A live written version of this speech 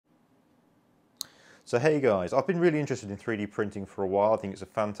So hey guys, I've been really interested in 3D printing for a while. I think it's a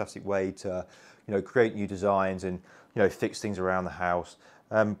fantastic way to, create new designs and, fix things around the house.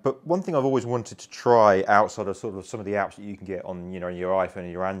 But one thing I've always wanted to try outside of sort of some of the apps that you can get on, your iPhone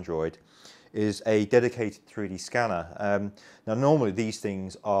and your Android is a dedicated 3D scanner. Now normally these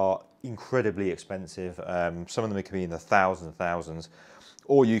things are incredibly expensive. Some of them can be in the thousands and thousands,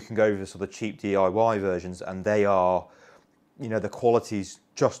 or you can go for sort of cheap DIY versions and they are, the quality's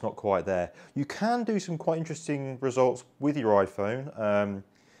just not quite there. You can do some quite interesting results with your iPhone,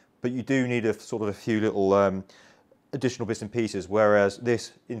 but you do need a sort of a few little additional bits and pieces, whereas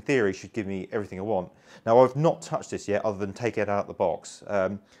this, in theory, should give me everything I want. Now, I've not touched this yet, other than take it out of the box.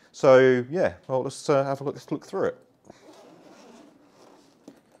 So, yeah, well, let's have a look. Let's look through it.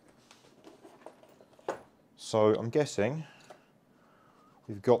 So, I'm guessing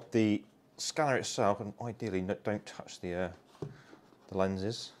we've got the scanner itself, and ideally, don't touch the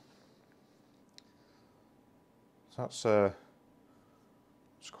lenses. So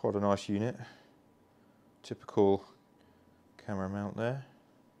it's quite a nice unit. Typical camera mount there.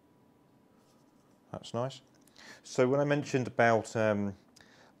 That's nice. So when I mentioned about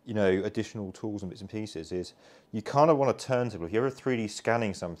additional tools and bits and pieces, is you kind of want a turntable. If you're ever 3D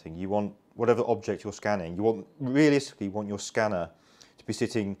scanning something, you want whatever object you're scanning, realistically want your scanner to be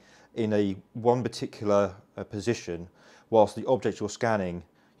sitting in one particular position whilst the object you're scanning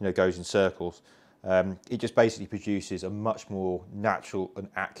goes in circles. It just basically produces a much more natural and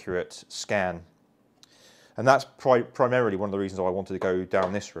accurate scan. And that's primarily one of the reasons why I wanted to go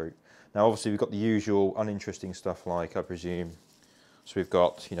down this route. Now obviously we've got the usual uninteresting stuff like, I presume, so we've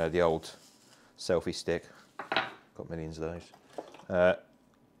got the old selfie stick, got millions of those.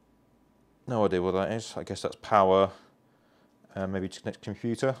 No idea what that is. I guess that's power, maybe to connect to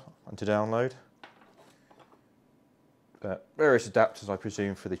computer and to download. Various adapters, I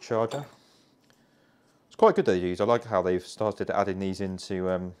presume, for the charger. It's quite good they use. I like how they've started adding these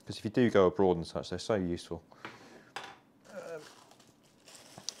into, because if you do go abroad and such, they're so useful.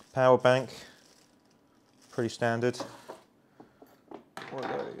 Power bank, pretty standard. What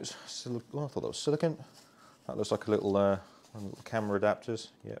are those? Oh, I thought that was silicon. That looks like a little camera adapters.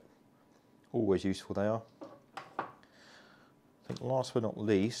 Yep, always useful they are. I think last but not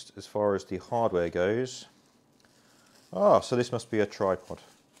least, as far as the hardware goes, so this must be a tripod.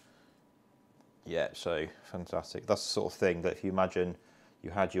 Yeah, so fantastic. That's the sort of thing that if you imagine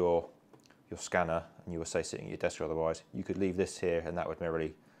you had your scanner and you were, say, sitting at your desk or otherwise, you could leave this here and that would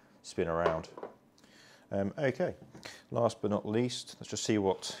merrily spin around. Okay, last but not least, let's just see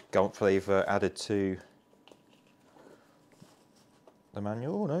what Gump they've added to the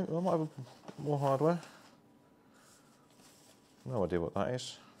manual. Oh, no, I might have more hardware. No idea what that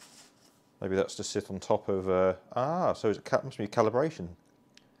is. Maybe that's to sit on top of, so it must be a calibration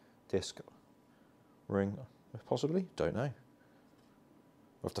disc. Ring, possibly, don't know.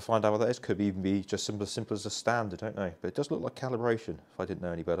 We'll have to find out what that is. Could even be just simple as a stand, I don't know. But it does look like calibration, if I didn't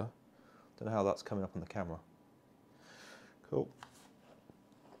know any better. Don't know how that's coming up on the camera. Cool.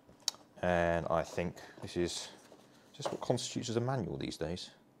 And I think this is just what constitutes as a manual these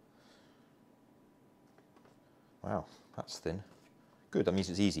days. Wow, that's thin. Good, that means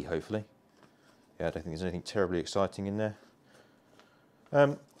it's easy, hopefully. Yeah, I don't think there's anything terribly exciting in there.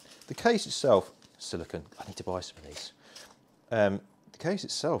 The case itself, silicon, I need to buy some of these. The case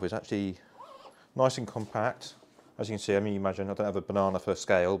itself is actually nice and compact. As you can see, imagine I don't have a banana for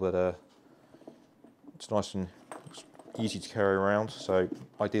scale, but it's nice and easy to carry around, so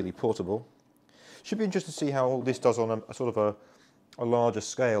ideally portable. Should be interesting to see how this does on a sort of a larger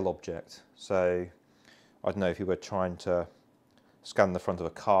scale object. So I don't know if you were trying to scan the front of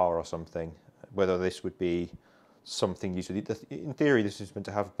a car or something, whether this would be something usually. In theory, this is meant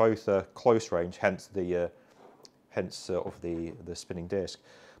to have both a close range, hence the spinning disc,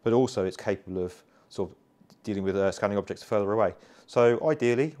 but also it's capable of sort of dealing with scanning objects further away. So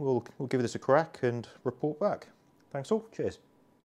ideally, we'll give this a crack and report back. Thanks all. Cheers.